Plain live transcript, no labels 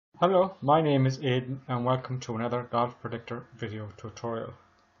Hello, my name is Aidan and welcome to another Golf Predictor video tutorial.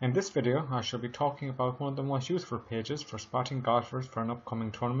 In this video I shall be talking about one of the most useful pages for spotting golfers for an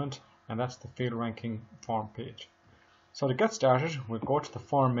upcoming tournament, and that's the field ranking form page. So to get started, we'll go to the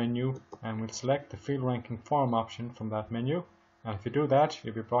form menu and we'll select the field ranking form option from that menu, and if you do that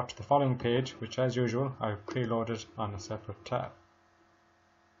you'll be brought to the following page, which as usual I've preloaded on a separate tab.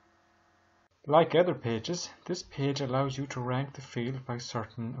 Like other pages, this page allows you to rank the field by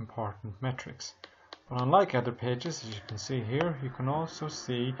certain important metrics. But unlike other pages, as you can see here, you can also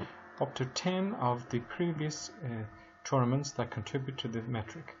see up to 10 of the previous tournaments that contribute to the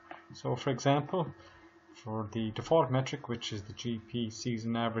metric. So for example, for the default metric, which is the GP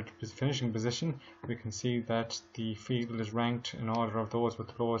season average finishing position, we can see that the field is ranked in order of those with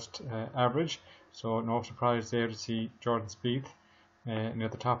the lowest average. So no surprise there to see Jordan Spieth near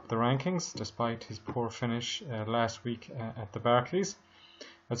the top of the rankings, despite his poor finish last week at the Barclays.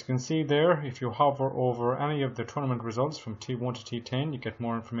 As you can see there, if you hover over any of the tournament results from T1 to T10, you get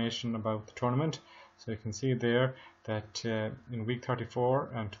more information about the tournament. So you can see there that in week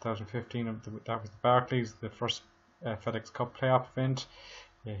 34 and 2015, that was the Barclays, the first FedEx Cup playoff event.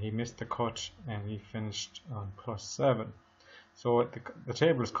 He missed the cut and he finished on +7. So the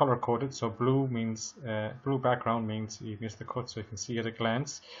table is color coded, so blue means blue background means he missed the cut, so you can see at a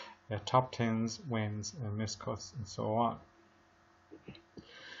glance top 10s, wins, and missed cuts, and so on.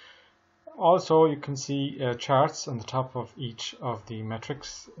 Also, you can see charts on the top of each of the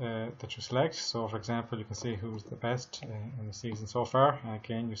metrics that you select. So, for example, you can see who's the best in the season so far. And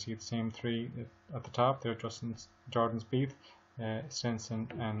again, you see the same three at the top. They're Jordan Spieth,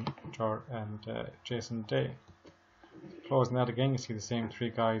 Stenson, and Jason Day. Closing that again, you see the same three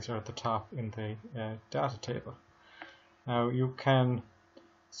guys are at the top in the data table. Now you can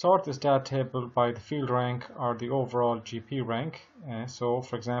sort this data table by the field rank or the overall GP rank. So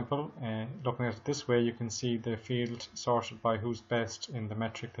for example, looking at it this way, you can see the field sorted by who's best in the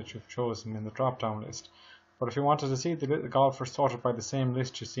metric that you've chosen in the drop down list. But if you wanted to see the golfers sorted by the same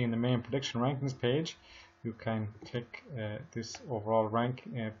list you see in the main prediction rankings page, you can click this overall rank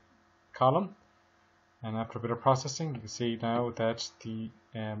column. And after a bit of processing, you can see now that the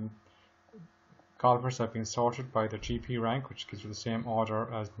golfers have been sorted by their GP rank, which gives you the same order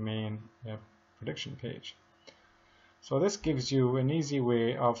as the main prediction page. So this gives you an easy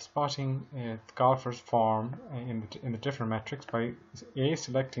way of spotting the golfer's form in the different metrics by A,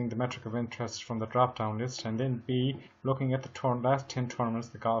 selecting the metric of interest from the drop-down list, and then B, looking at the last 10 tournaments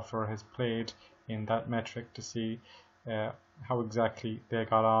the golfer has played in that metric to see how exactly they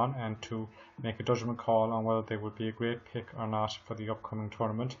got on, and to make a judgment call on whether they would be a great pick or not for the upcoming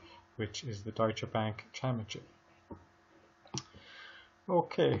tournament, which is the Deutsche Bank Championship.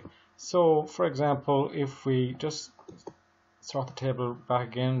 Okay, so for example, if we just sort the table back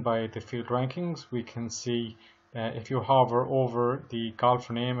again by the field rankings, we can see if you hover over the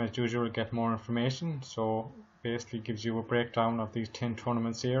golfer name, as usual, you get more information. So basically gives you a breakdown of these 10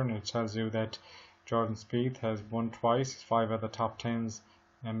 tournaments here, and it tells you that Jordan Spieth has won twice, 5 of the top 10s,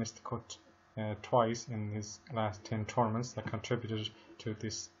 and missed the cut twice in his last 10 tournaments that contributed to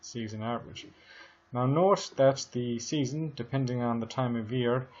this season average. Now note that the season, depending on the time of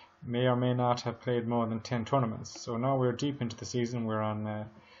year, may or may not have played more than 10 tournaments. So now we're deep into the season, we're on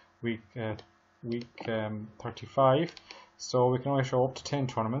week 35. So we can only show up to 10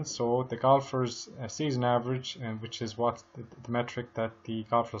 tournaments. So the golfer's season average, which is what the metric that the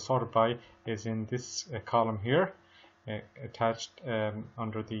golfer is sorted by, is in this column here, attached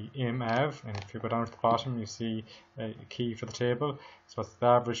under the IMAV. And if you go down to the bottom, you see a key for the table. So it's the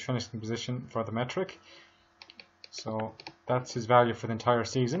average finishing position for the metric. So that's his value for the entire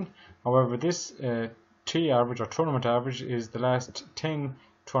season. However, this T average or tournament average is the last 10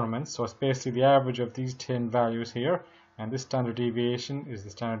 tournaments. So it's basically the average of these 10 values here. And this standard deviation is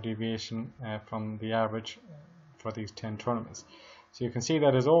the standard deviation from the average for these 10 tournaments. So you can see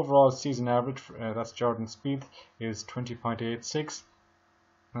that his overall season average, that's Jordan Spieth, is 20.86,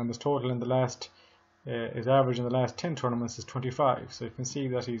 and his total in the last, his average in the last 10 tournaments is 25. So you can see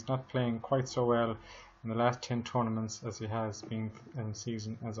that he's not playing quite so well in the last 10 tournaments as he has been in the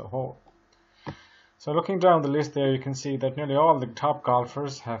season as a whole. So looking down the list there, you can see that nearly all the top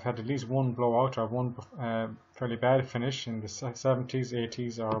golfers have had at least one blowout or one fairly bad finish in the 70s,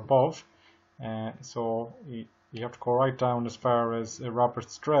 80s or above. So you have to go right down as far as Robert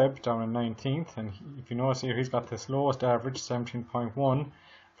Streb down in 19th, and if you notice here, he's got this lowest average, 17.1,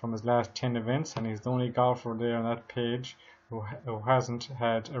 from his last 10 events, and he's the only golfer there on that page who hasn't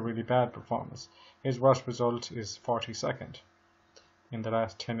had a really bad performance. His worst result is 42nd. in the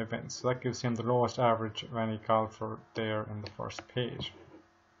last 10 events. So that gives him the lowest average of any golfer there in the first page.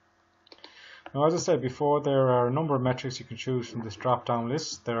 Now, as I said before, there are a number of metrics you can choose from this drop-down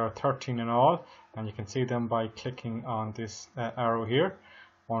list. There are 13 in all, and you can see them by clicking on this arrow here.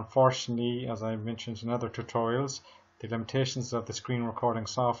 Unfortunately, as I mentioned in other tutorials, the limitations of the screen recording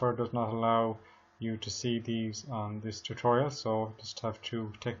software does not allow you to see these on this tutorial, so just have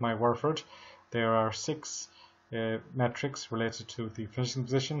to take my word for it. There are 6 metrics related to the finishing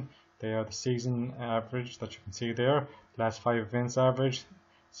position. They are the season average that you can see there, last 5 events average,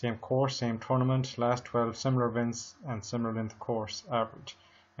 same course, same tournament, last 12 similar events and similar length course average.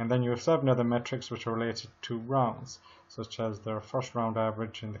 And then you have 7 other metrics which are related to rounds, such as their first round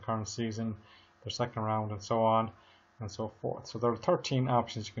average in the current season, their second round, and so on and so forth. So there are 13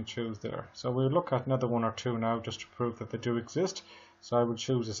 options you can choose there. So we'll look at another 1 or 2 now just to prove that they do exist. So I would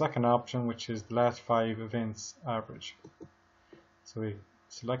choose the second option, which is the last 5 events average. So we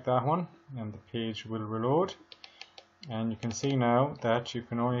select that one and the page will reload. And you can see now that you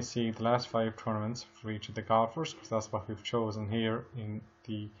can only see the last 5 tournaments for each of the golfers, because that's what we've chosen here in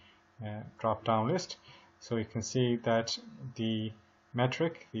the drop down list. So you can see that the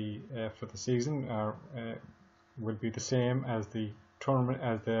metric for the season will be the same as the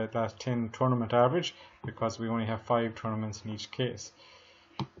last 10 tournament average, because we only have 5 tournaments in each case.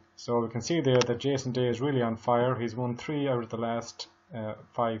 So we can see there that Jason Day is really on fire. He's won 3 out of the last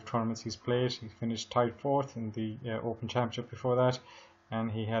 5 tournaments he's played. He finished tied 4th in the Open Championship before that,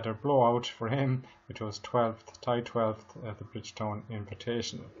 and he had a blowout for him, which was 12th, tied 12th at the Bridgestone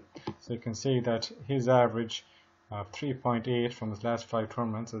Invitational. So you can see that his average of 3.8 from his last 5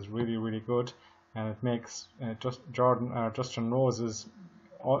 tournaments is really, really good, and it makes Justin Rose's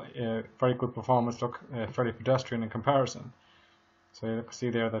very good performance look fairly pedestrian in comparison. So you can see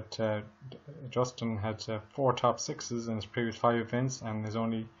there that Justin had 4 top 6s in his previous 5 events, and his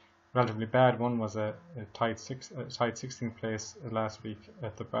only relatively bad one was a tied 16th place last week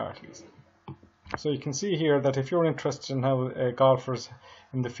at the Barclays. So you can see here that if you're interested in how golfers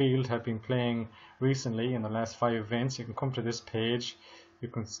in the field have been playing recently in the last 5 events, you can come to this page. You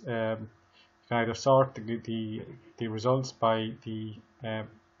can either sort the results by the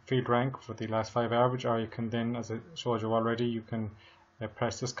field rank for the last 5 average, or you can then, as I showed you already, you can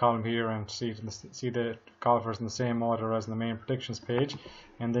press this column here and see the golfers in the same order as in the main predictions page,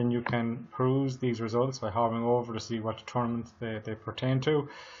 and then you can peruse these results by hovering over to see what tournaments they pertain to.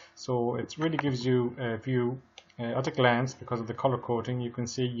 So it really gives you a view at a glance. Because of the color coding, you can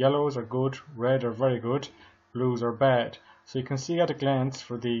see yellows are good, red are very good, blues are bad. So you can see at a glance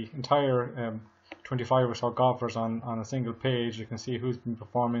for the entire 25 or so golfers on a single page, you can see who's been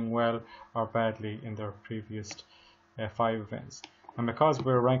performing well or badly in their previous 5 events. And because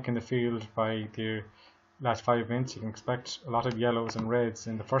we're ranking the field by the last 5 events, you can expect a lot of yellows and reds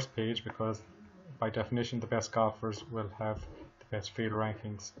in the first page, because by definition the best golfers will have the best field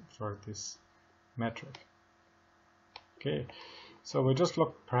rankings for this metric. Okay, so we'll just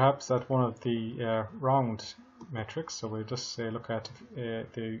look perhaps at one of the round metrics. So we'll just look at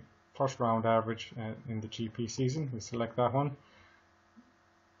the first round average in the GP season. We select that one.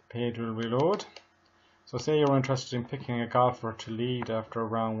 The page will reload. So say you're interested in picking a golfer to lead after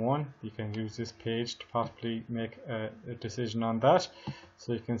round 1, you can use this page to possibly make a decision on that.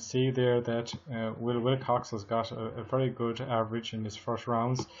 So you can see there that Will Wilcox has got a very good average in his first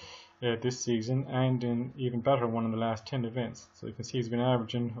rounds this season, and in even better one in the last 10 events. So you can see he's been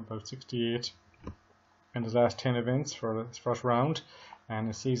averaging about 68 in his last 10 events for his first round, and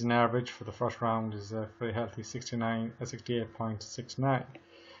his season average for the first round is a very healthy 68.69.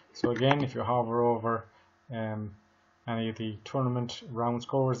 So again, if you hover over any of the tournament round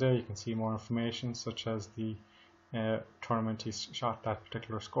scores there, you can see more information, such as the tournament he's shot that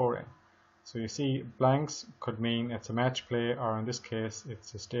particular score in. So you see blanks could mean it's a match play, or in this case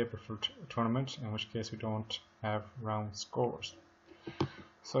it's a Stableford tournament, in which case we don't have round scores.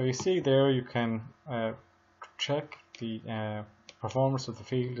 So you see there you can check the performance of the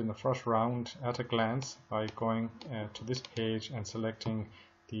field in the first round at a glance by going to this page and selecting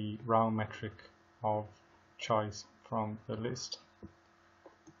the round metric of choice from the list.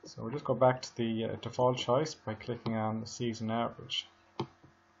 So we'll just go back to the default choice by clicking on the season average.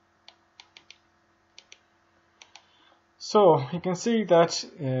 So you can see that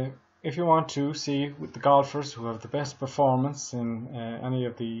if you want to see the golfers who have the best performance in any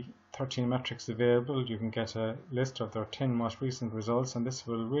of the 13 metrics available, you can get a list of their 10 most recent results, and this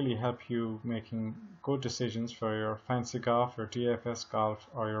will really help you making good decisions for your fantasy golf, your DFS golf,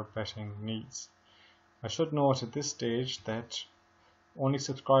 or your betting needs. I should note at this stage that only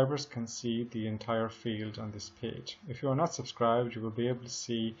subscribers can see the entire field on this page. If you are not subscribed, you will be able to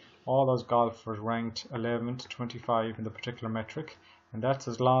see all those golfers ranked 11 to 25 in the particular metric, and that's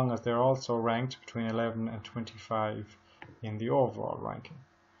as long as they're also ranked between 11 and 25 in the overall ranking.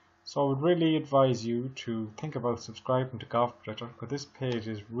 So I would really advise you to think about subscribing to Golf Predictor, because this page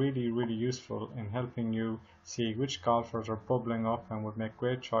is really useful in helping you see which golfers are bubbling up and would make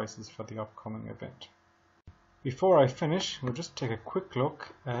great choices for the upcoming event. Before I finish, we'll just take a quick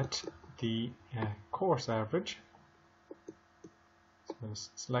look at the course average. So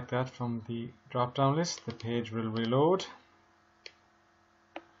select that from the drop down list. The page will reload,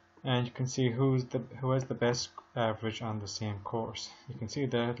 and you can see who has the best average on the same course. You can see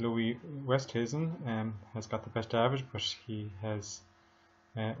that Louis Westhuizen has got the best average, but he has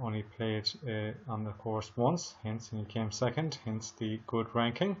only played on the course once, hence he came second, hence the good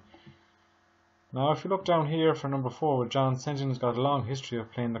ranking. Now if you look down here for number 4, John St. John's got a long history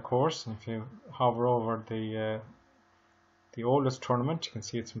of playing the course, and if you hover over the oldest tournament, you can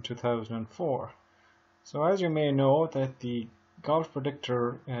see it's from 2004. So as you may know, that the Golf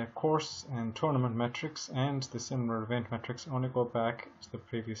Predictor course and tournament metrics and the similar event metrics only go back to the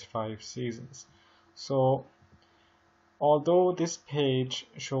previous 5 seasons. So although this page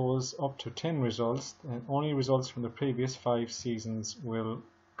shows up to 10 results, only results from the previous 5 seasons will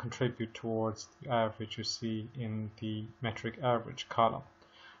contribute towards the average you see in the metric average column.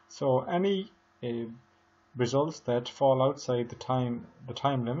 So any results that fall outside the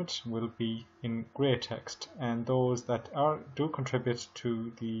time limit will be in grey text, and those that do contribute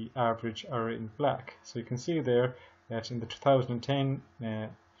to the average are in black. So you can see there that in the 2010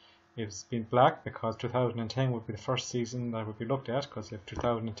 it's been black, because 2010 would be the first season that would be looked at, because if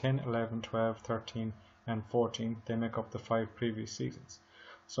 2010, 11, 12, 13 and 14, they make up the 5 previous seasons.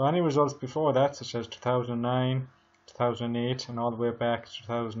 So any results before that, such as 2009, 2008 and all the way back to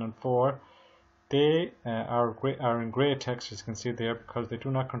 2004, they are in grey text, as you can see there, because they do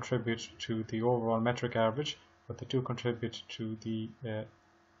not contribute to the overall metric average, but they do contribute to the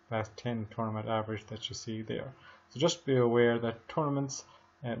last 10 tournament average that you see there. So just be aware that tournaments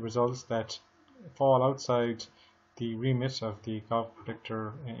results that fall outside the remit of the Golf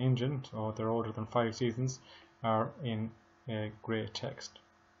Predictor engine, or they're older than 5 seasons, are in grey text.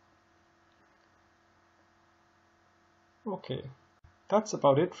 Okay, that's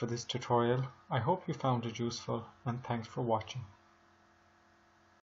about it for this tutorial. I hope you found it useful, and thanks for watching.